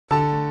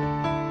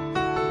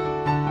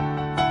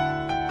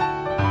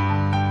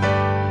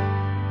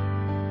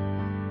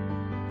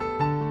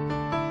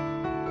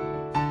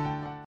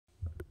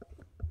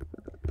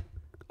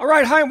All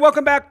right, hi and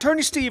welcome back.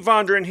 Attorney Steve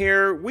Vondran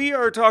here. We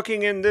are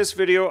talking in this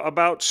video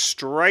about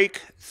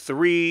strike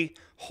three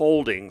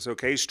holdings,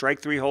 okay?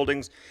 Strike three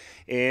holdings.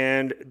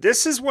 And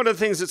this is one of the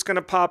things that's going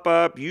to pop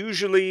up.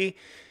 Usually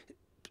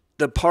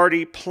the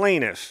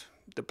plaintiff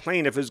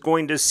is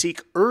going to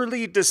seek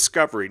early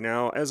discovery.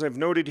 Now, as I've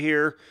noted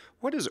here,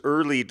 what is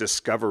early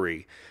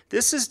discovery?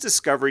 This is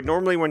discovery.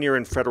 Normally when you're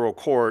in federal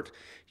court,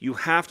 you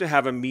have to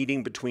have a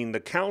meeting between the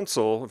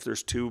counsel, if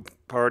there's two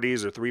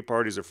parties or three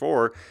parties or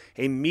four,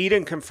 a meet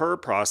and confer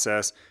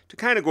process to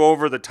kind of go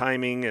over the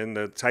timing and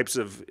the types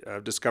of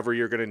discovery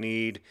you're going to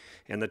need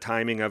and the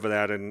timing of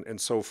that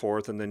and so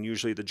forth. And then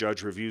usually the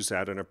judge reviews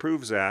that and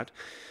approves that,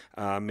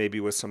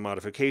 maybe with some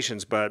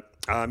modifications. But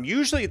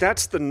usually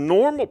that's the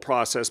normal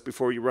process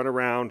before you run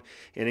around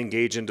and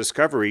engage in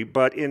discovery.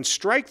 But in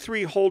strike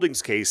three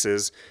holdings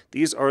cases,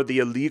 these are the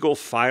illegal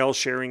file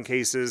sharing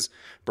cases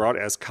brought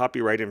as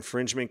copyright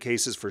infringement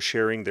cases for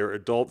sharing their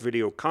adult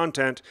video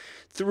content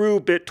through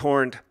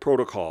BitTorrent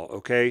protocol,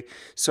 okay?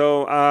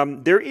 So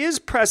there is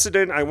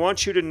precedent. I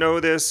want you to know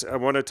this. I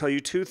want to tell you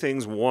two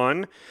things.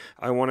 One,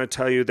 I want to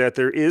tell you that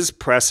there is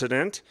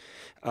precedent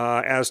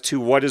as to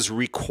what is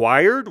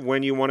required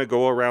when you want to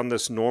go around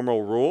this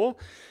normal rule.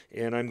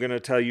 And I'm going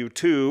to tell you,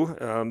 too,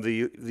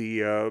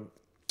 the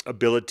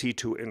ability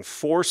to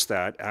enforce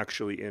that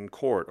actually in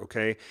court,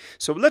 okay?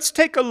 So let's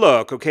take a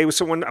look, okay?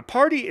 So when a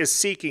party is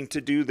seeking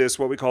to do this,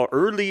 what we call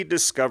early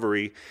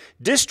discovery,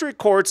 district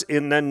courts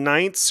in the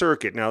Ninth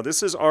Circuit, now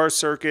this is our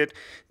circuit,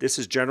 this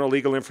is general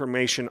legal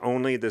information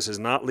only, this is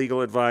not legal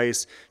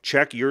advice,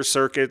 check your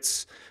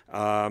circuits. There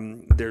are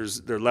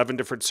 11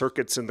 different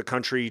circuits in the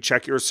country.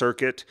 Check your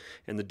circuit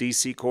in the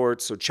DC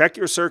courts. So check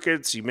your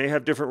circuits. You may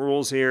have different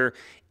rules here.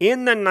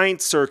 In the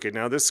Ninth Circuit,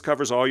 now this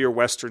covers all your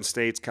western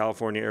states,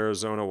 California,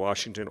 Arizona,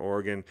 Washington,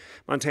 Oregon,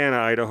 Montana,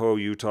 Idaho,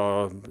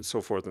 Utah,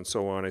 so forth and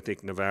so on. I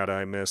think Nevada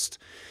I missed.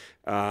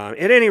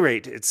 At any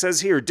rate, it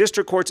says here,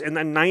 district courts in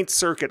the Ninth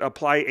Circuit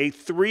apply a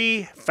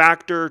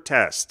three-factor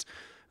test.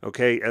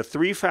 Okay, a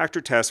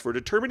three-factor test for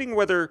determining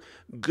whether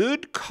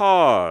good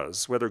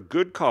cause, look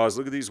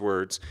at these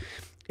words,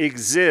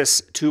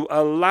 exists to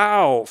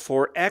allow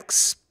for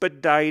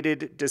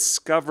expedited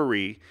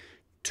discovery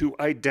to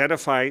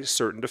identify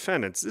certain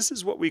defendants. This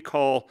is what we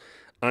call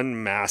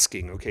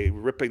unmasking, okay,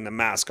 ripping the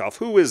mask off.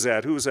 Who is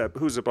that?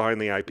 Who's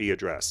behind the IP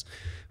address?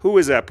 Who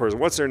is that person?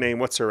 What's their name?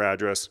 What's their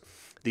address?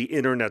 The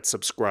internet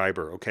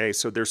subscriber, okay?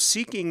 So they're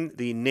seeking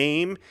the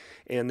name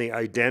and the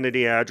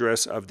identity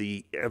address of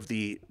the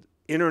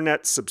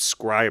internet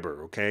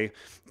subscriber, okay?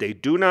 They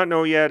do not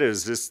know yet,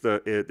 is this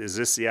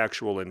the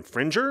actual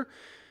infringer,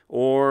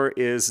 or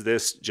is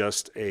this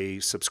just a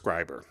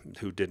subscriber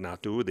who did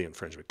not do the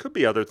infringement? Could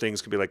be other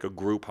things, could be like a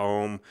group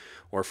home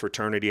or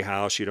fraternity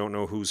house, you don't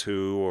know who's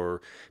who, or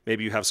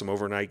maybe you have some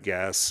overnight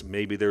guests,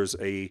 maybe there's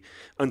a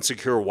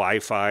unsecure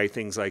Wi-Fi,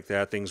 things like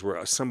that, things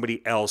where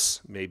somebody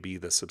else may be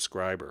the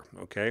subscriber,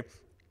 okay?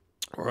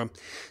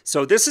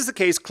 So this is the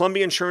case,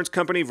 Columbia Insurance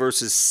Company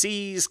versus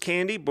See's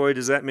Candy. Boy,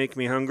 does that make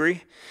me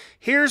hungry.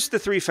 Here's the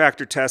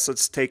three-factor test.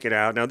 Let's take it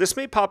out. Now, this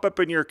may pop up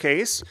in your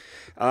case.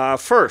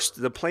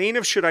 First, the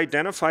plaintiff should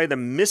identify the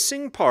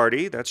missing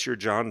party, that's your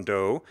John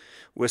Doe,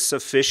 with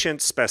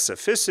sufficient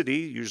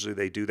specificity, usually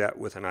they do that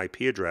with an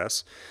IP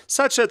address,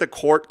 such that the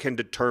court can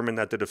determine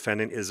that the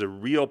defendant is a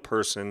real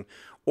person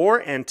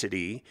or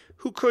entity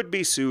who could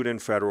be sued in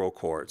federal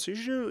court. So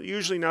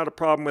usually not a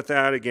problem with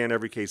that. Again,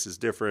 every case is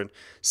different.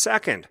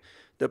 Second,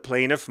 the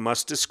plaintiff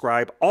must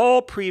describe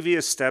all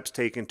previous steps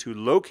taken to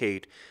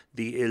locate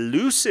the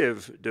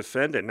elusive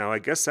defendant. Now, I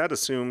guess that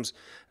assumes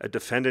a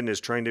defendant is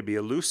trying to be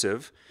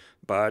elusive,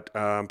 but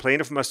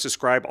plaintiff must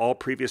describe all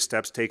previous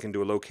steps taken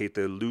to locate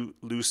the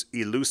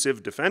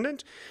elusive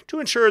defendant to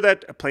ensure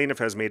that a plaintiff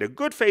has made a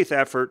good faith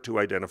effort to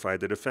identify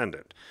the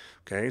defendant.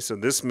 Okay, so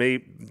this may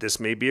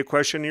be a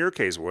question in your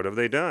case. What have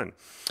they done?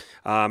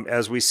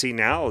 As we see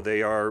now,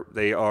 they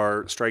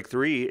are strike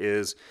three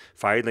is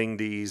filing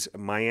these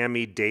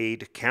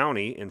Miami-Dade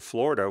County in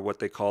Florida, what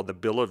they call the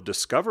Bill of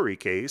Discovery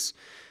case.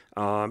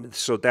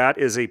 So that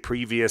is a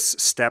previous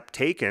step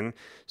taken.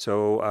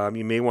 So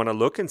you may want to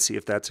look and see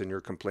if that's in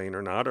your complaint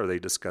or not. Are they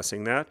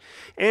discussing that?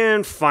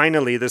 And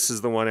finally, this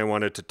is the one I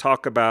wanted to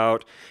talk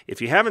about. If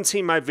you haven't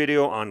seen my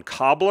video on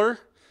Cobbler,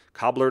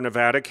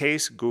 Nevada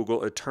case,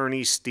 Google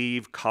Attorney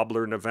Steve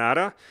Cobbler,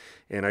 Nevada,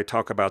 and I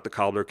talk about the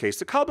Cobbler case.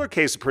 The Cobbler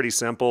case is pretty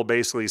simple.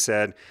 Basically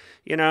said,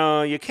 you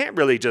know, you can't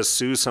really just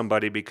sue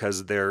somebody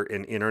because they're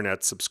an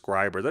internet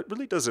subscriber. That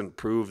really doesn't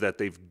prove that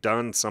they've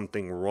done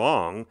something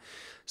wrong,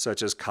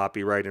 such as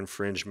copyright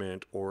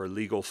infringement or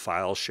illegal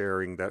file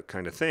sharing, that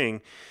kind of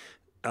thing.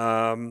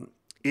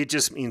 It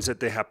just means that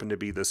they happen to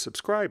be the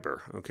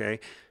subscriber, okay?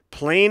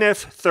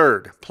 Plaintiff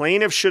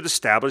should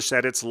establish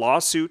that its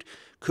lawsuit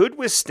could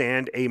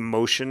withstand a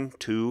motion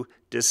to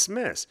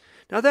dismiss.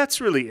 Now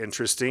that's really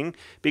interesting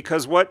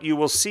because what you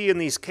will see in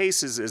these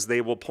cases is they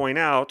will point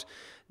out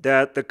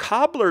that the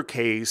Cobbler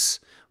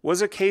case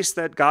was a case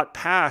that got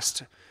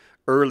past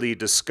early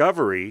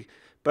discovery,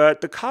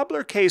 But the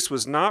Cobbler case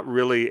was not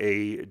really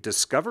a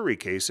discovery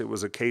case. It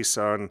was a case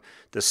on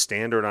the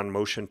standard on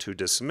motion to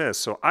dismiss.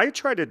 So I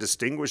try to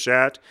distinguish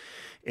that,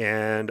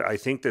 and I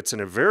think that's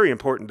a very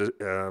important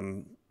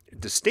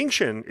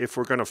distinction if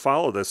we're going to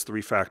follow this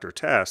three-factor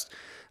test.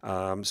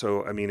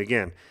 So, I mean,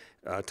 again,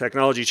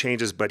 technology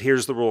changes, but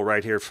here's the rule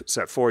right here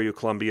set for you.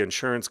 Columbia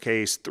Insurance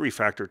case,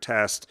 three-factor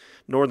test,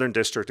 Northern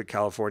District of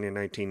California,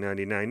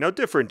 1999. Now,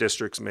 different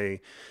districts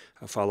may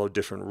follow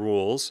different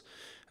rules.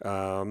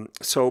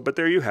 But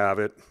there you have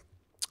it.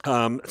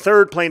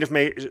 Third, plaintiff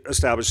may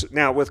establish.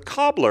 Now, with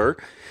Cobbler,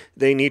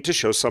 they need to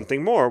show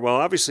something more. Well,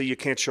 obviously, you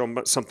can't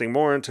show something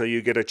more until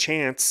you get a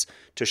chance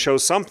to show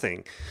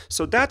something.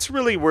 So that's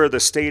really where the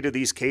state of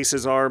these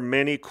cases are.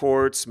 Many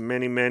courts,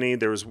 many.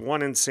 There was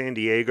one in San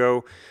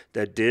Diego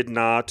that did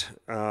not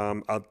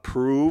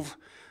approve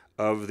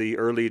of the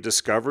early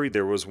discovery.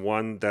 There was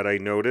one that I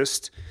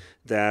noticed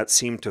that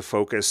seemed to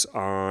focus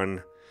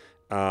on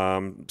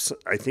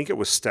I think it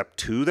was step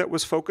 2 that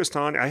was focused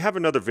on. I have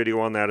another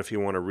video on that if you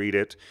want to read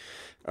it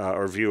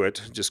or view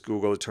it. Just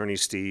Google Attorney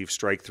Steve,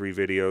 strike 3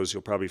 videos.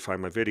 You'll probably find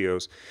my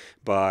videos.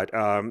 But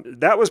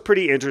that was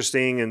pretty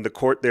interesting, and the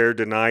court there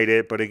denied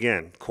it. But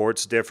again,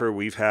 courts differ.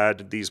 We've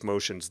had these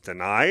motions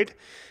denied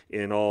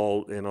in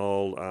all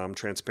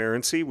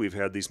transparency. We've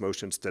had these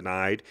motions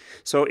denied.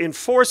 So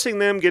enforcing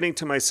them, getting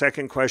to my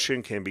second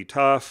question, can be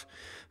tough.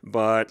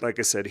 But like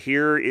I said,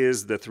 here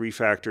is the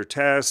three-factor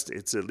test.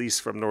 It's at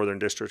least from Northern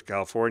District,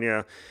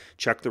 California.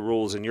 Check the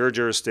rules in your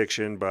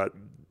jurisdiction. But,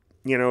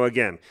 you know,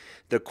 again,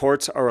 the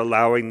courts are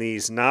allowing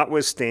these,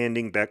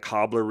 notwithstanding that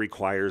Cobbler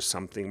requires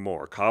something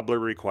more. Cobbler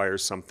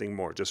requires something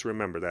more. Just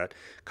remember that.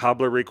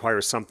 Cobbler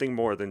requires something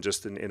more than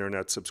just an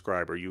internet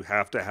subscriber. You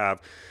have to have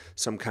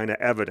some kind of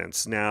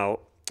evidence.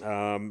 Now,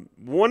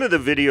 one of the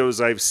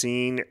videos I've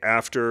seen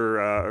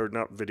after, or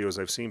not videos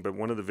I've seen, but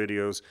one of the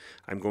videos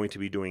I'm going to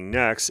be doing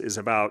next is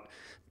about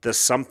the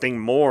something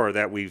more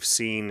that we've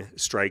seen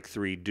Strike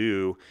 3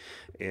 do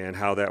and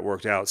how that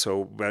worked out.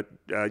 So, but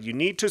you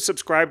need to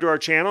subscribe to our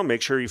channel.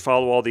 Make sure you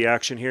follow all the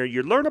action here.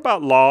 You learn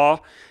about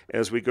law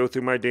as we go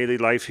through my daily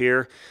life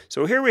here.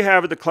 So here we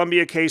have the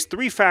Columbia case,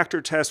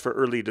 three-factor test for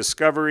early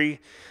discovery.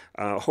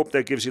 Hope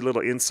that gives you a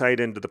little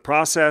insight into the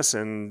process.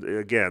 And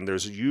again,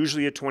 there's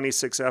usually a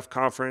 26F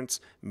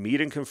conference,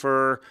 meet and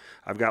confer.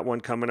 I've got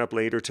one coming up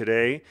later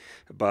today,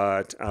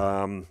 but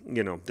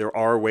you know, there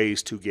are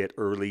ways to get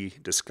early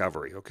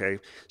discovery. Okay,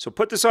 so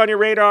put this on your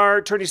radar.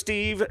 Attorney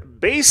Steve,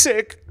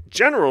 basic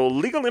general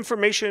legal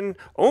information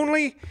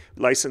only,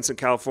 licensed in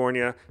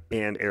California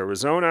and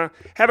Arizona.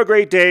 Have a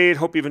great day.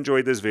 Hope you've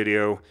enjoyed this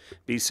video.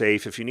 Be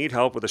safe. If you need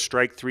help with a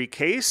Strike 3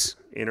 case,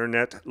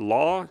 internet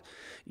law,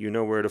 you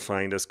know where to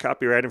find us.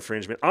 Copyright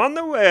infringement on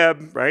the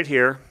web right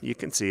here. You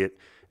can see it.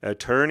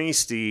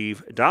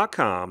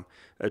 AttorneySteve.com.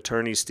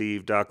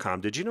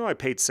 AttorneySteve.com. Did you know I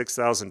paid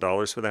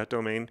 $6,000 for that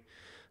domain?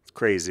 It's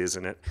crazy,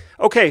 isn't it?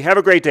 Okay, have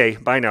a great day.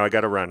 Bye now. I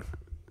got to run.